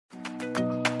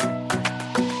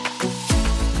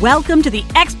Welcome to the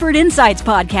Expert Insights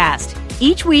Podcast.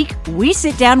 Each week, we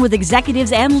sit down with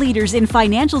executives and leaders in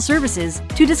financial services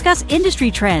to discuss industry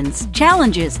trends,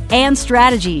 challenges, and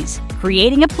strategies,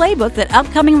 creating a playbook that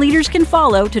upcoming leaders can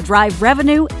follow to drive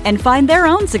revenue and find their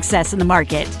own success in the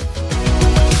market.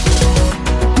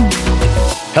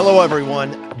 Hello,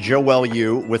 everyone. Joe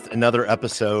Welu with another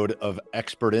episode of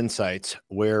Expert Insights,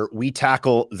 where we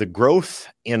tackle the growth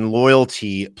and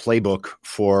loyalty playbook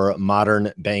for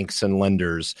modern banks and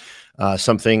lenders.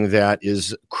 Something that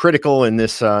is critical in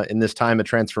this time of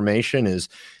transformation is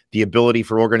the ability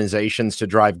for organizations to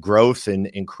drive growth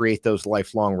and create those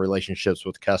lifelong relationships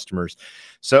with customers.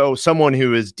 So someone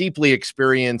who is deeply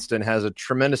experienced and has a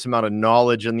tremendous amount of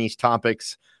knowledge in these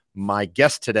topics, my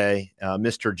guest today,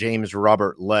 Mr. James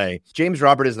Robert Lay. James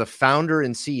Robert is the founder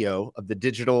and CEO of the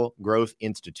Digital Growth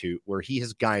Institute, where he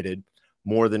has guided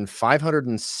more than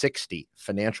 560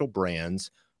 financial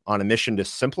brands on a mission to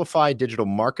simplify digital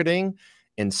marketing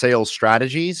and sales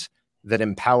strategies that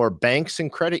empower banks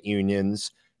and credit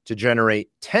unions to generate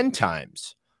 10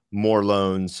 times more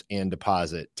loans and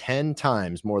deposit. 10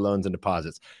 times more loans and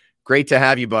deposits. Great to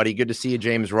have you, buddy. Good to see you,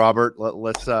 James Robert.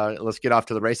 Let's get off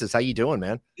to the races. How you doing,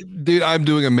 man? Dude, I'm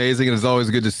doing amazing, and it's always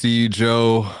good to see you,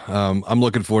 Joe. I'm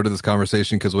looking forward to this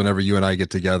conversation because whenever you and I get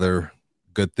together,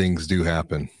 good things do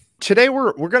happen. Today,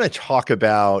 we're going to talk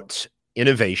about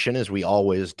innovation, as we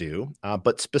always do,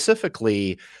 but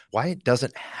specifically why it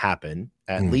doesn't happen,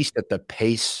 at least at the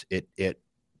pace it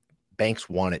banks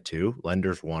want it to,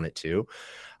 lenders want it to.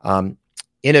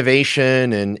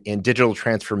 Innovation and digital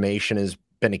transformation has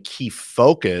been a key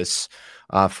focus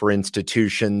for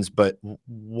institutions, but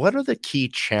what are the key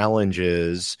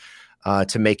challenges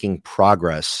to making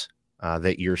progress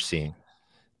that you're seeing?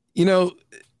 You know,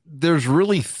 there's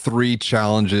really three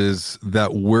challenges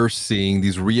that we're seeing,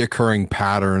 these reoccurring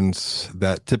patterns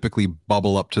that typically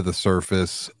bubble up to the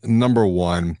surface. Number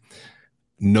one,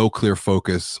 no clear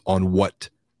focus on what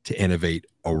to innovate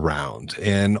around.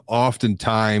 And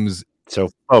oftentimes, so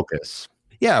focus.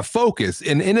 Yeah, focus.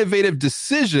 And innovative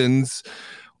decisions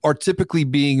are typically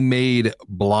being made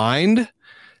blind.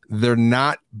 They're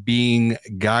not being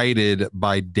guided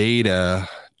by data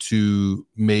to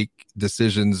make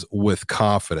decisions with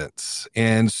confidence.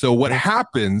 And so what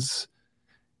happens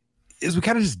is we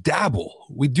kind of just dabble.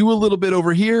 We do a little bit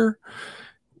over here.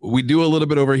 We do a little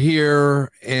bit over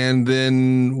here. And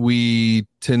then we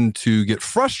tend to get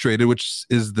frustrated, which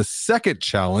is the second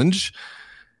challenge,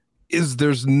 is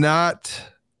there's not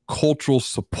cultural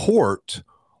support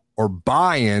or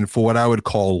buy-in for what I would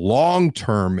call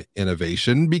long-term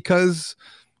innovation because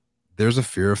there's a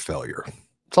fear of failure.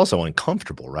 It's also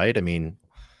uncomfortable, right? I mean,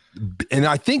 and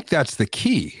I think that's the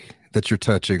key that you're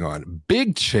touching on.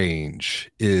 Big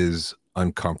change is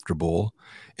uncomfortable.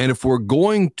 And if we're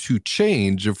going to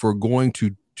change, if we're going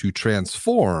to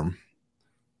transform,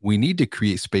 we need to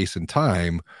create space and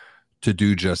time to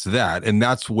do just that. And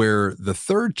that's where the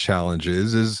third challenge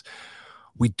is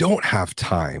we don't have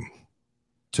time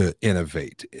to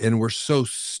innovate. And we're so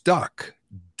stuck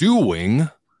doing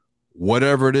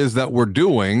whatever it is that we're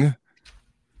doing,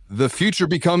 the future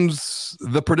becomes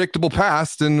the predictable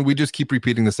past, and we just keep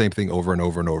repeating the same thing over and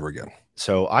over and over again.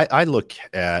 So I look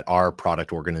at our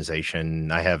product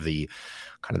organization. I have the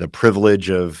kind of the privilege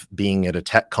of being at a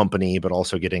tech company, but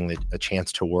also getting a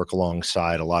chance to work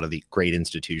alongside a lot of the great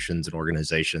institutions and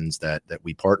organizations that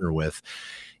we partner with.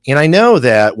 And I know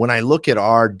that when I look at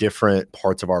our different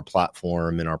parts of our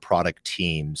platform and our product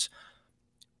teams,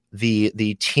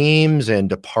 the teams and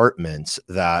departments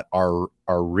that are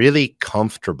really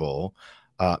comfortable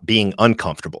being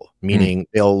uncomfortable, meaning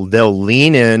they'll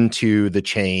lean into the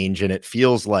change, and it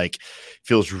feels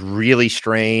really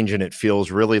strange, and it feels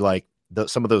really like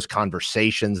some of those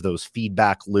conversations, those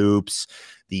feedback loops,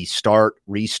 the start,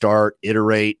 restart,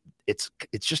 iterate, it's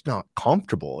just not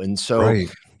comfortable. And so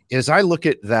right. As I look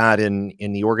at that in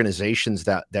the organizations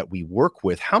that we work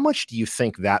with, how much do you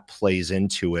think that plays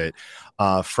into it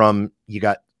from you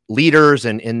got leaders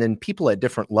and then people at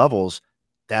different levels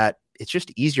that it's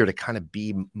just easier to kind of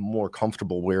be more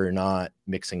comfortable where you're not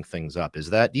mixing things up?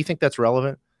 Do you think that's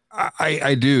relevant?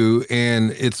 I do.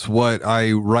 And it's what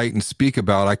I write and speak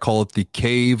about. I call it the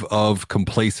cave of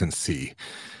complacency.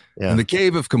 Yeah. In the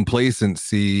cave of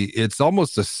complacency, it's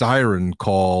almost a siren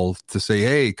call to say,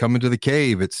 hey, come into the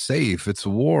cave. It's safe. It's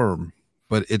warm.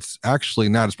 But it's actually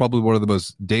not. It's probably one of the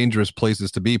most dangerous places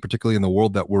to be, particularly in the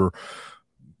world that we're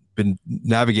been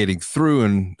navigating through.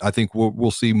 And I think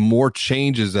we'll see more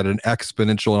changes at an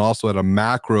exponential and also at a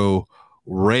macro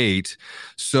rate.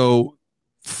 So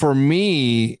for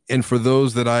me, and for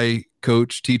those that I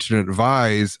coach, teach, and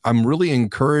advise, I'm really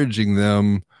encouraging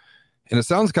them, And it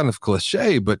sounds kind of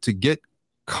cliche, but to get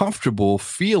comfortable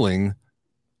feeling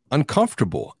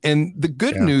uncomfortable. And the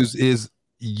good news is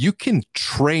you can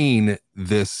train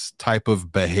this type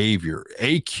of behavior.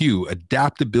 AQ,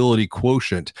 adaptability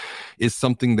quotient, is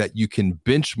something that you can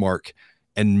benchmark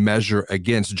and measure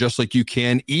against, just like you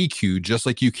can EQ, just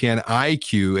like you can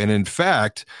IQ. And in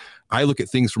fact, I look at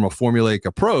things from a formulaic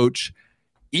approach.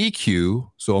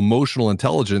 EQ, so emotional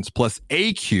intelligence, plus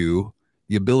AQ,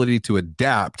 the ability to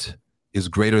adapt, is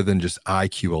greater than just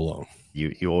IQ alone.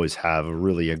 You always have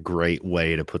a great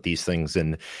way to put these things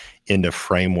into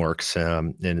frameworks,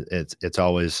 and it's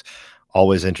always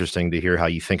interesting to hear how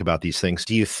you think about these things.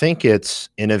 Do you think it's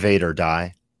innovate or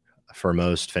die for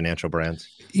most financial brands?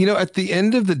 At the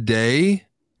end of the day,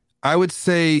 I would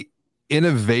say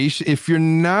innovation. If you're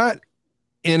not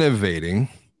innovating,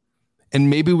 and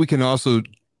maybe we can also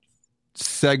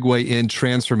segue in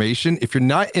transformation. If you're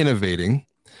not innovating,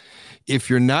 if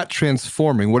you're not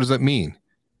transforming, what does that mean?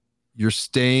 You're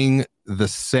staying the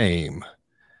same.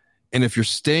 And if you're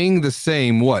staying the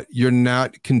same, what? You're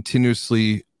not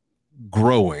continuously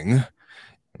growing.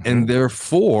 And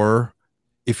therefore,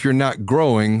 if you're not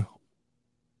growing,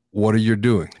 what are you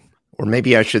doing? Or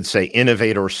maybe I should say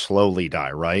innovate or slowly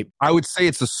die, right? I would say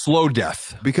it's a slow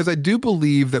death, because I do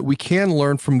believe that we can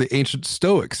learn from the ancient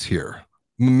Stoics here.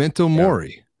 Memento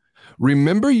mori.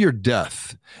 Remember your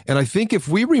death. And I think if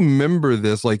we remember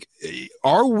this,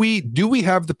 do we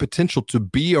have the potential to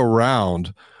be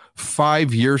around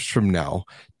 5 years from now,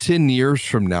 10 years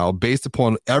from now, based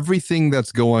upon everything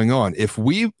that's going on? If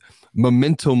we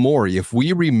memento mori, if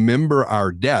we remember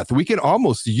our death, we can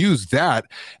almost use that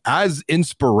as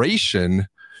inspiration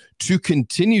to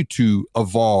continue to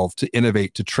evolve, to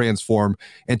innovate, to transform,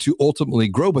 and to ultimately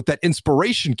grow. But that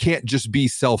inspiration can't just be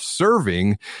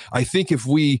self-serving. I think if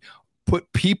we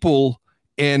put people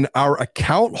and our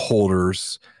account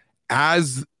holders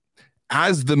as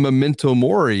the memento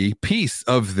mori piece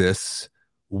of this,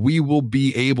 we will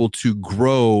be able to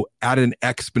grow at an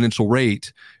exponential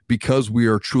rate, because we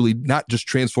are truly not just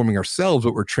transforming ourselves,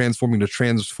 but we're transform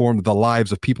the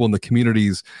lives of people in the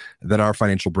communities that our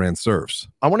financial brand serves.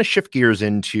 I want to shift gears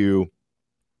into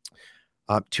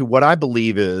to what I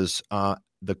believe is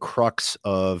the crux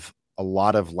of a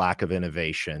lot of lack of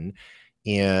innovation.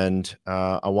 And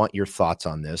I want your thoughts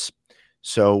on this.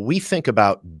 So we think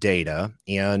about data,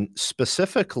 and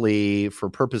specifically for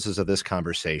purposes of this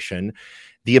conversation,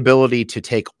 the ability to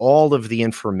take all of the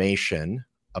information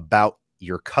about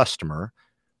your customer,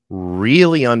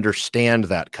 really understand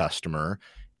that customer,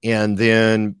 and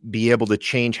then be able to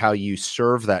change how you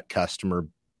serve that customer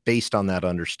based on that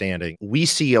understanding. We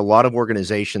see a lot of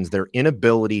organizations, their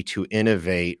inability to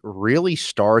innovate really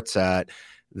starts at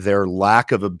their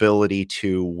lack of ability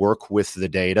to work with the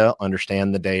data,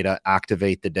 understand the data,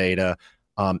 activate the data,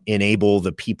 enable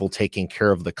the people taking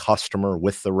care of the customer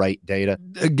with the right data.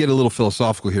 Get a little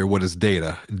philosophical here. What is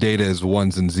data? Data is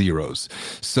ones and zeros.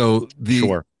 So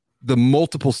the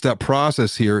multiple step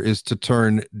process here is to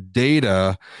turn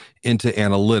data into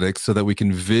analytics so that we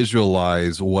can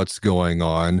visualize what's going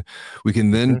on. We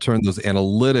can then turn those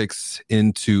analytics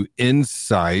into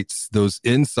insights. Those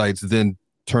insights then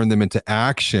turn them into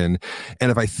action.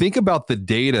 And if I think about the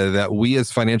data that we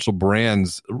as financial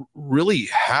brands really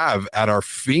have at our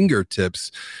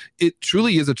fingertips, it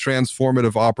truly is a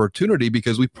transformative opportunity,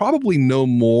 because we probably know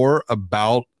more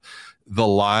about the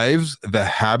lives, the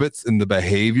habits, and the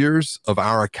behaviors of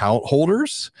our account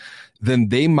holders than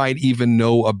they might even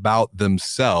know about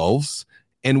themselves.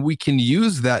 And we can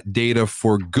use that data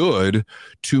for good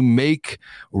to make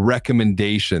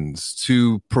recommendations,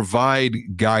 to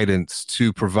provide guidance,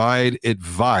 to provide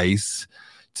advice,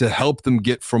 to help them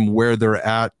get from where they're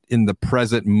at in the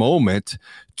present moment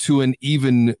to an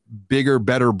even bigger,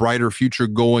 better, brighter future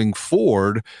going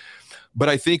forward. But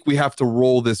I think we have to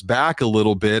roll this back a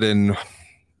little bit, and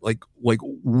like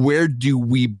where do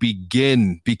we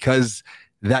begin? Because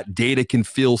that data can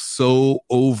feel so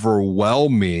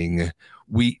overwhelming.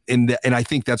 And I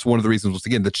think that's one of the reasons, once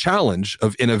again, the challenge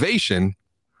of innovation,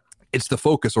 it's the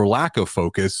focus or lack of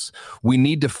focus. We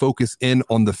need to focus in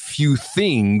on the few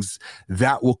things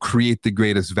that will create the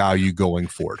greatest value going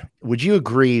forward. Would you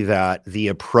agree that the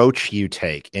approach you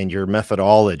take and your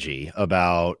methodology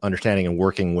about understanding and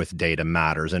working with data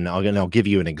matters? And I'll give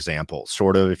you an example.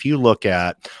 Sort of, if you look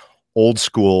at old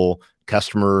school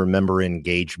customer member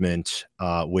engagement,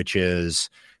 which is,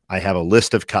 I have a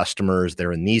list of customers,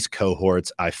 they're in these cohorts,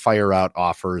 I fire out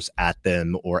offers at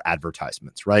them or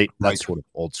advertisements, right? That's sort of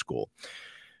old school.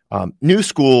 New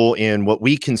school, in what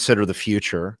we consider the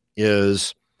future,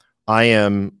 is I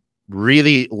am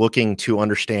really looking to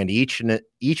understand each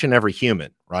and every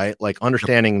human, right? Like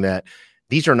understanding that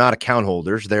these are not account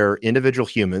holders. They're individual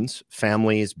humans,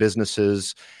 families,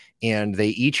 businesses, and they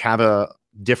each have a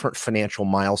different financial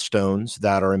milestones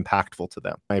that are impactful to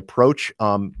them. I approach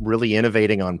really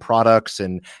innovating on products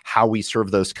and how we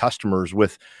serve those customers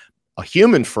with a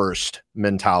human first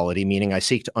mentality, meaning I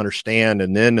seek to understand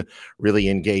and then really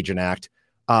engage and act.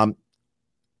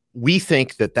 We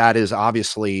think that is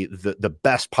obviously the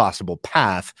best possible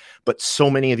path, but so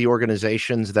many of the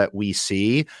organizations that we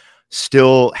see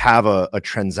still have a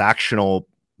transactional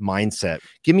mindset.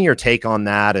 Give me your take on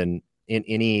that and in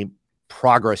any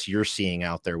progress you're seeing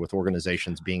out there with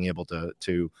organizations being able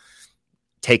to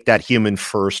take that human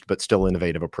first but still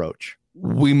innovative approach.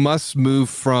 We must move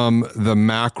from the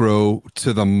macro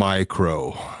to the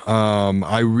micro.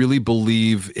 I really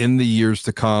believe in the years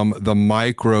to come, the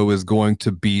micro is going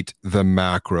to beat the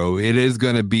macro. It is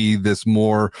going to be this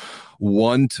more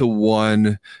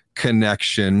one-to-one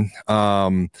connection.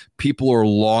 People are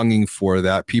longing for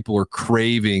that. People are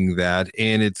craving that.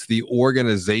 And it's the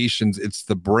organizations, it's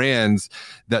the brands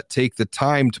that take the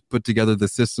time to put together the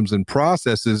systems and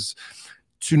processes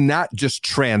to not just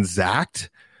transact,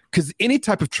 because any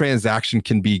type of transaction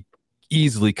can be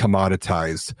easily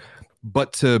commoditized,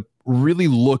 but to really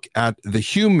look at the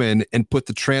human and put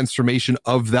the transformation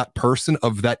of that person,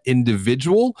 of that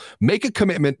individual, make a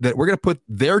commitment that we're going to put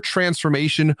their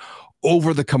transformation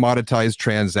over the commoditized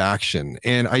transaction.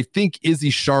 And I think Izzy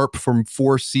Sharp from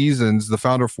Four Seasons, the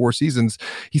founder of Four Seasons,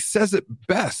 he says it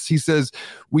best. He says,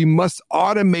 we must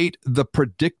automate the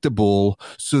predictable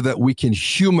so that we can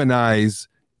humanize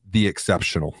the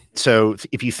exceptional. So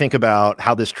if you think about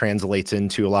how this translates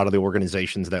into a lot of the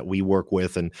organizations that we work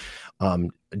with and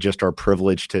just our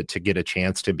privilege to get a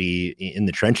chance to be in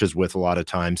the trenches with a lot of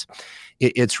times,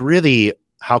 it's really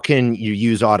how can you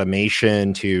use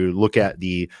automation to look at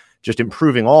just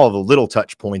improving all of the little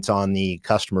touch points on the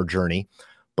customer journey,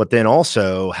 but then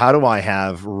also how do I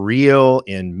have real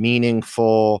and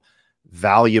meaningful,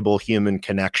 valuable human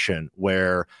connection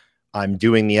where I'm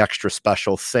doing the extra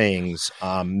special things,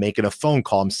 making a phone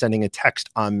call, I'm sending a text,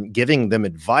 I'm giving them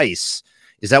advice.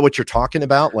 Is that what you're talking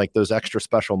about? Like those extra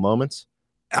special moments?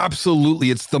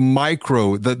 Absolutely. It's the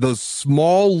micro, those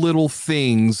small little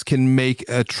things can make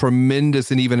a tremendous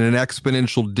and even an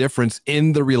exponential difference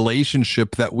in the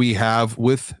relationship that we have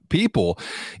with people.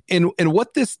 And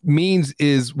what this means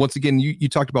is, once again, you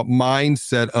talked about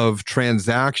mindset of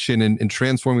transaction and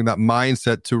transforming that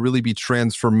mindset to really be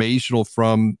transformational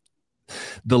from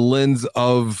the lens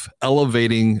of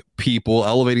elevating people,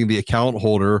 elevating the account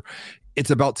holder. It's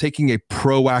about taking a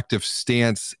proactive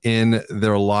stance in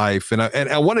their life. And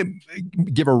I want to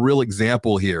give a real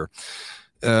example here.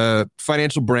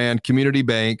 Financial brand, community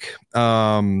bank,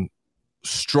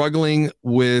 struggling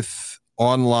with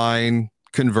online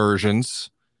conversions.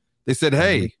 They said,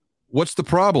 hey, what's the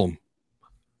problem?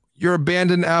 Your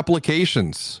abandoned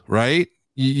applications, right?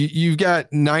 You've got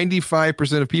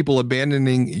 95% of people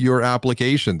abandoning your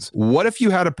applications. What if you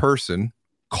had a person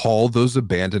call those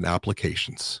abandoned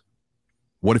applications?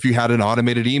 What if you had an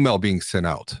automated email being sent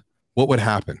out? What would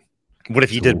happen? What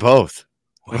if you did both?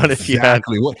 What if you had?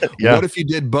 What if you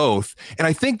did both? And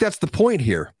I think that's the point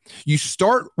here. You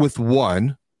start with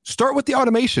start with the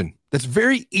automation. That's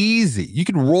very easy. You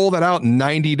can roll that out in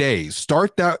 90 days.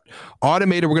 Start that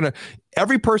automated.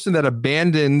 Every person that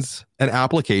abandons an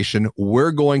application,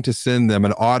 we're going to send them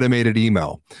an automated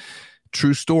email.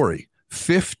 True story.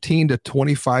 15 to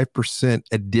 25%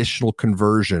 additional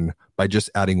conversion by just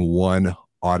adding one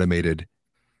automated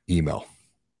email.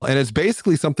 And it's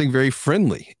basically something very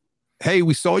friendly. Hey,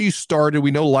 we saw you started.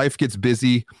 We know life gets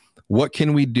busy. What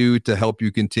can we do to help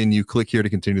you continue? Click here to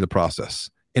continue the process.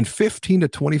 And 15 to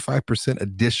 25%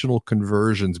 additional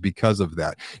conversions because of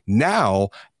that. Now,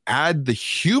 add the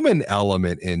human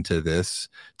element into this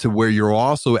to where you're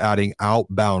also adding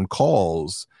outbound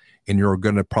calls, and you're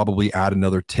going to probably add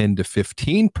another 10 to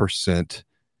 15%.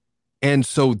 And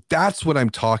so that's what I'm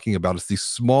talking about. It's these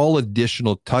small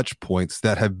additional touch points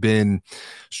that have been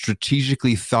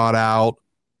strategically thought out.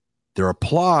 They're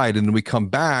applied, and then we come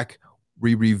back,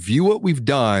 we review what we've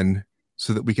done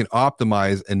so that we can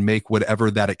optimize and make whatever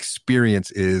that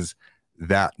experience is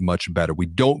that much better. We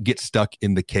don't get stuck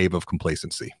in the cave of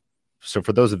complacency. So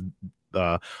for those of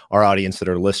our audience that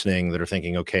are listening, that are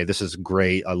thinking, okay, this is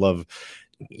great. I love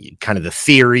kind of the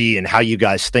theory and how you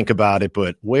guys think about it,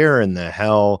 but where in the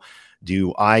hell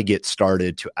do I get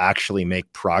started to actually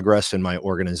make progress in my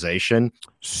organization?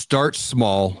 Start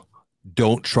small.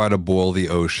 Don't try to boil the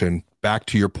ocean. back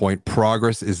to your point,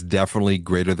 progress is definitely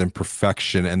greater than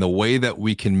perfection. And the way that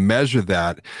we can measure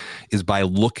that is by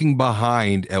looking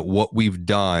behind at what we've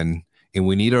done. And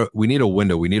we need a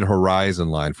window, we need a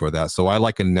horizon line for that. So I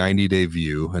like a 90-day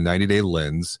view, a 90-day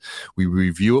lens. We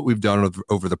review what we've done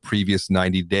over the previous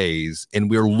 90 days, and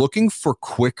we're looking for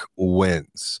quick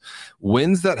wins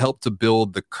that help to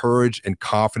build the courage and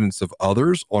confidence of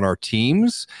others on our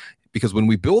teams. Because when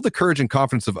we build the courage and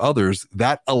confidence of others,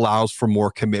 that allows for more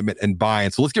commitment and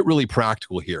buy-in. So let's get really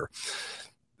practical here.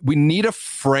 We need a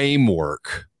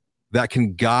framework that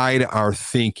can guide our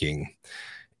thinking.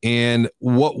 And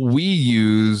what we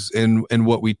use and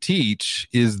what we teach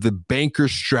is the banker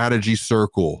strategy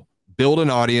circle. Build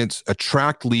an audience,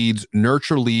 attract leads,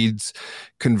 nurture leads,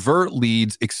 convert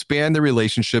leads, expand the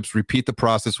relationships, repeat the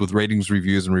process with ratings,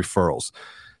 reviews, and referrals.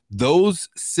 Those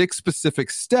 6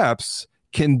 specific steps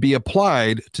can be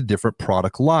applied to different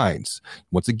product lines.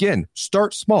 Once again,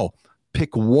 start small.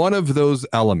 Pick one of those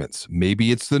elements.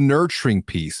 Maybe it's the nurturing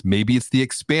piece. Maybe it's the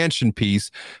expansion piece.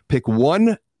 Pick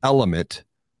one element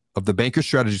of the banker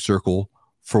strategy circle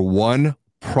for one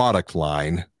product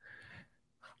line.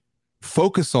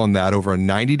 Focus on that over a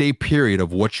 90-day period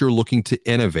of what you're looking to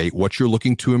innovate, what you're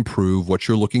looking to improve, what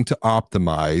you're looking to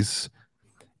optimize.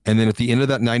 And then at the end of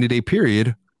that 90-day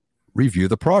period, review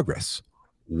the progress.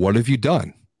 What have you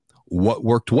done? What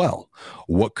worked well?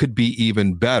 What could be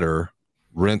even better?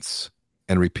 Rinse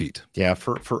and repeat. Yeah,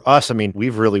 for us, I mean,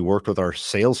 we've really worked with our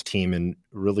sales team and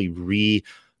really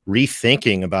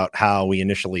rethinking about how we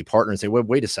initially partner and say,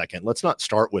 wait a second, let's not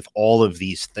start with all of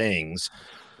these things.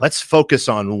 Let's focus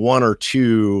on 1 or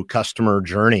 2 customer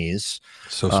journeys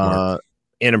and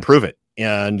improve it.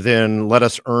 And then let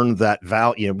us earn that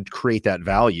value, create that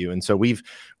value. And so we've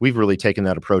really taken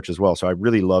that approach as well. So I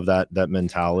really love that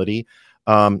mentality.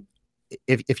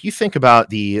 If you think about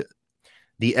the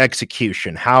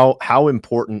execution, how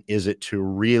important is it to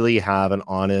really have an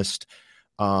honest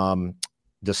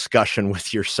discussion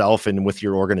with yourself and with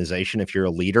your organization if you're a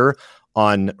leader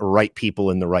on right people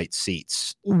in the right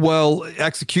seats? Well,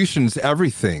 execution's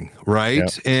everything,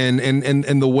 right? Yeah.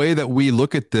 And the way that we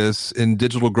look at this in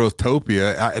Digital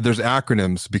Growthtopia, there's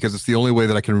acronyms because it's the only way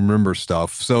that I can remember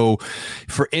stuff. So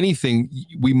for anything,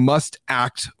 we must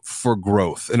act for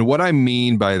growth. And what I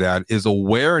mean by that is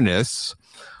awareness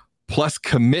plus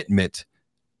commitment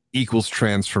equals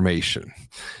transformation.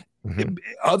 Mm-hmm.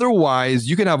 Otherwise,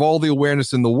 you can have all the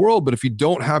awareness in the world, but if you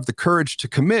don't have the courage to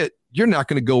commit, you're not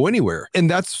going to go anywhere. And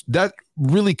that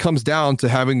really comes down to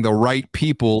having the right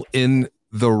people in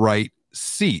the right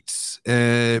seats,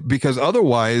 because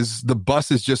otherwise the bus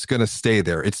is just going to stay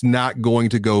there. It's not going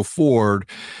to go forward.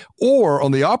 Or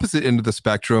on the opposite end of the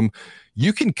spectrum,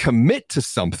 you can commit to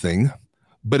something,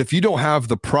 but if you don't have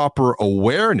the proper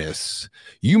awareness,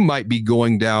 you might be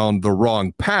going down the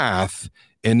wrong path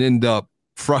and end up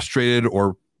frustrated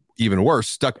or even worse,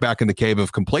 stuck back in the cave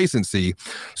of complacency.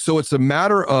 So it's a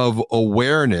matter of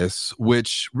awareness,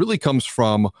 which really comes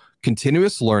from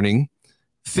continuous learning,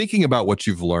 thinking about what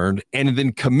you've learned, and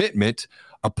then commitment,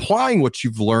 applying what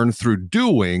you've learned through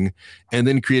doing, and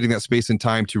then creating that space and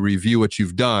time to review what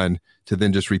you've done to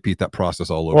then just repeat that process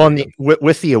all over. Well,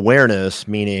 with the awareness,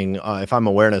 meaning if I'm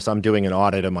awareness, I'm doing an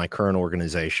audit of my current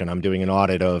organization. I'm doing an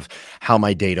audit of how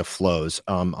my data flows,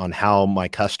 on how my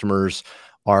customers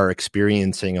are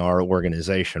experiencing our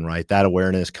organization, right? That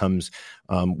awareness comes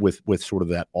with sort of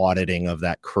that auditing of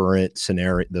that current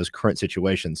scenario, those current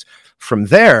situations. From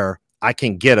there, I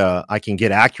can get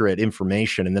accurate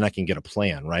information, and then I can get a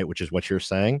plan, right? Which is what you're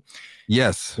saying.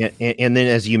 Yes. And then,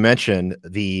 as you mentioned,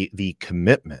 the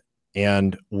commitment.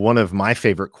 And one of my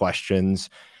favorite questions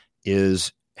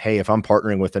is, hey, if I'm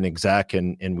partnering with an exec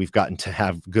and we've gotten to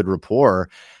have good rapport,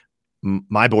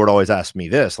 my board always asks me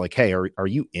this, like, hey, are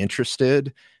you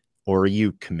interested or are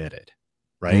you committed?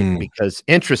 Right. Because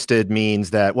interested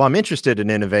means that, well, I'm interested in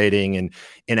innovating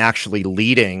and actually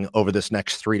leading over this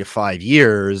next 3 to 5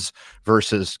 years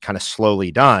versus kind of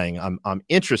slowly dying. I'm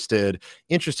interested.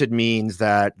 Interested means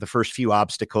that the first few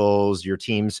obstacles, your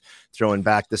team's throwing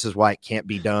back, this is why it can't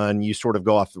be done. You sort of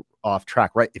go off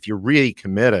track, right? If you're really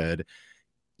committed,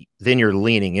 then you're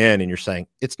leaning in and you're saying,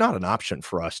 it's not an option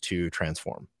for us to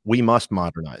transform. We must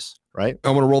modernize, right? I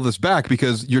want to roll this back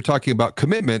because you're talking about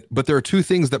commitment, but there are 2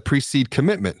 things that precede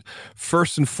commitment.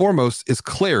 First and foremost is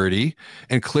clarity,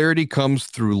 and clarity comes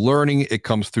through learning. It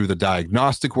comes through the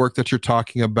diagnostic work that you're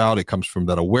talking about. It comes from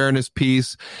that awareness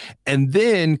piece. And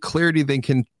then clarity then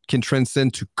can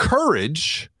transcend to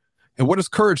courage. And what does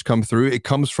courage come through? It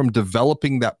comes from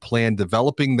developing that plan,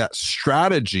 developing that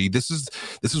strategy. This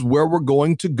is where we're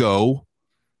going to go.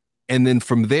 And then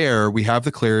from there, we have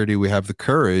the clarity, we have the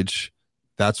courage.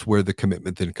 That's where the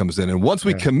commitment then comes in. And once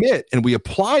we commit and we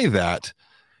apply that,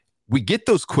 we get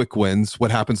those quick wins.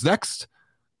 What happens next?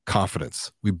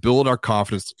 Confidence. We build our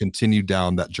confidence to continue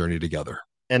down that journey together.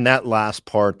 And that last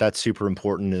part, that's super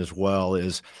important as well,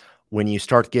 is when you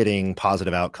start getting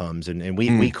positive outcomes, and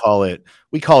we call it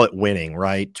winning,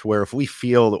 right? To where if we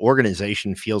feel the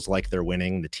organization feels like they're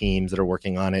winning, the teams that are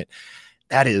working on it,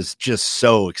 that is just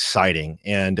so exciting.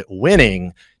 And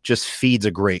winning just feeds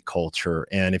a great culture.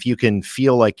 And if you can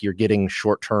feel like you're getting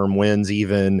short-term wins,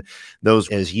 even those,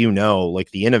 as you know,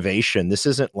 like the innovation, this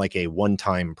isn't like a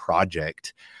one-time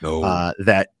project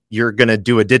that you're going to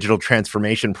do a digital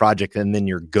transformation project and then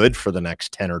you're good for the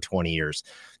next 10 or 20 years.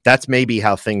 That's maybe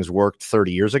how things worked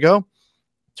 30 years ago,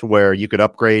 to where you could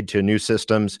upgrade to new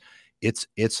systems. It's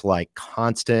like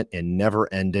constant and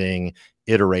never-ending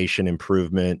iteration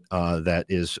improvement that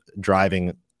is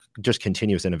driving just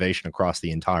continuous innovation across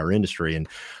the entire industry. And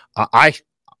I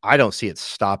don't see it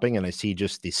stopping, and I see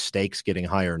just the stakes getting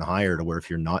higher and higher to where if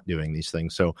you're not doing these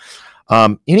things. So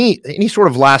any sort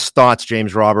of last thoughts,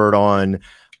 James Robert, on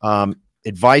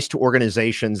advice to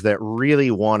organizations that really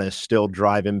want to still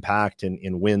drive impact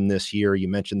and win this year? You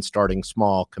mentioned starting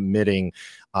small, committing,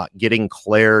 getting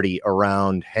clarity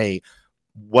around, hey,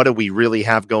 what do we really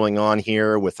have going on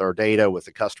here with our data, with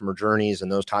the customer journeys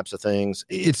and those types of things?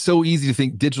 It's so easy to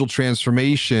think digital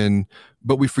transformation,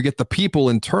 but we forget the people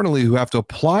internally who have to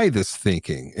apply this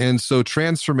thinking. And so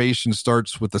transformation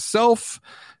starts with the self,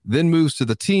 then moves to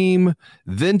the team,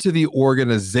 then to the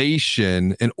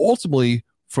organization, and ultimately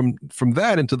from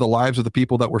that into the lives of the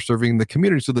people that we're serving in the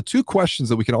community. So the two questions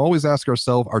that we can always ask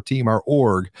ourselves, our team, our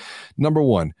org, number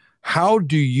one, how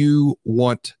do you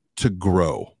want to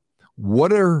grow?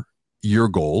 What are your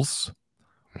goals?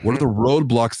 What are the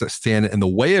roadblocks that stand in the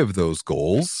way of those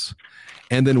goals?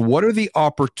 And then what are the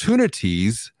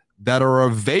opportunities that are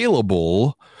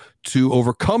available to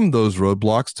overcome those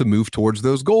roadblocks to move towards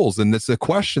those goals? And it's a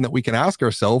question that we can ask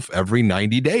ourselves every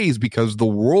 90 days because the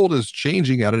world is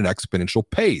changing at an exponential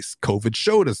pace. COVID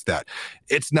showed us that.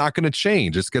 It's not going to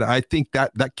change. I think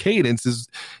that cadence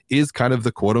is kind of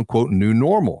the quote unquote new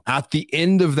normal. At the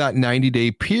end of that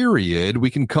 90-day period, we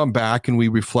can come back and we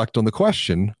reflect on the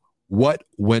question, what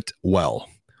went well?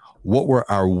 What were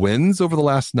our wins over the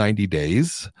last 90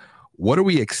 days? What are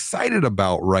we excited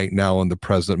about right now in the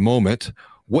present moment?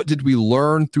 What did we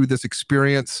learn through this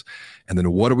experience? And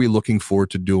then what are we looking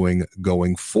forward to doing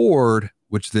going forward,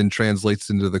 which then translates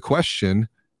into the question,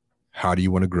 how do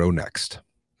you want to grow next?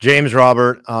 James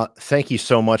Robert, thank you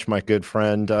so much, my good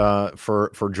friend,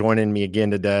 for joining me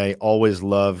again today. Always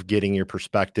love getting your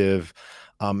perspective.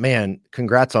 Man,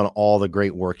 congrats on all the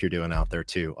great work you're doing out there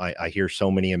too. I hear so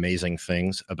many amazing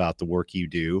things about the work you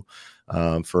do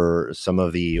for some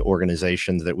of the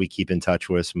organizations that we keep in touch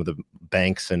with, some of the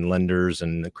banks and lenders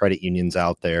and the credit unions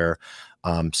out there.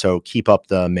 So keep up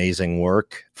the amazing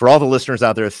work. For all the listeners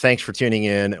out there, thanks for tuning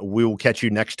in. We will catch you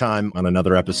next time on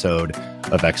another episode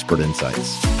of Expert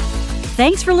Insights.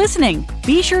 Thanks for listening.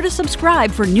 Be sure to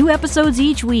subscribe for new episodes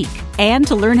each week. And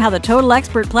to learn how the Total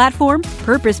Expert platform,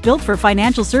 purpose-built for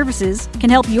financial services, can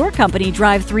help your company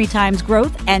drive 3 times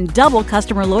growth and double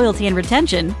customer loyalty and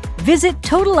retention, visit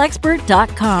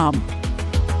TotalExpert.com.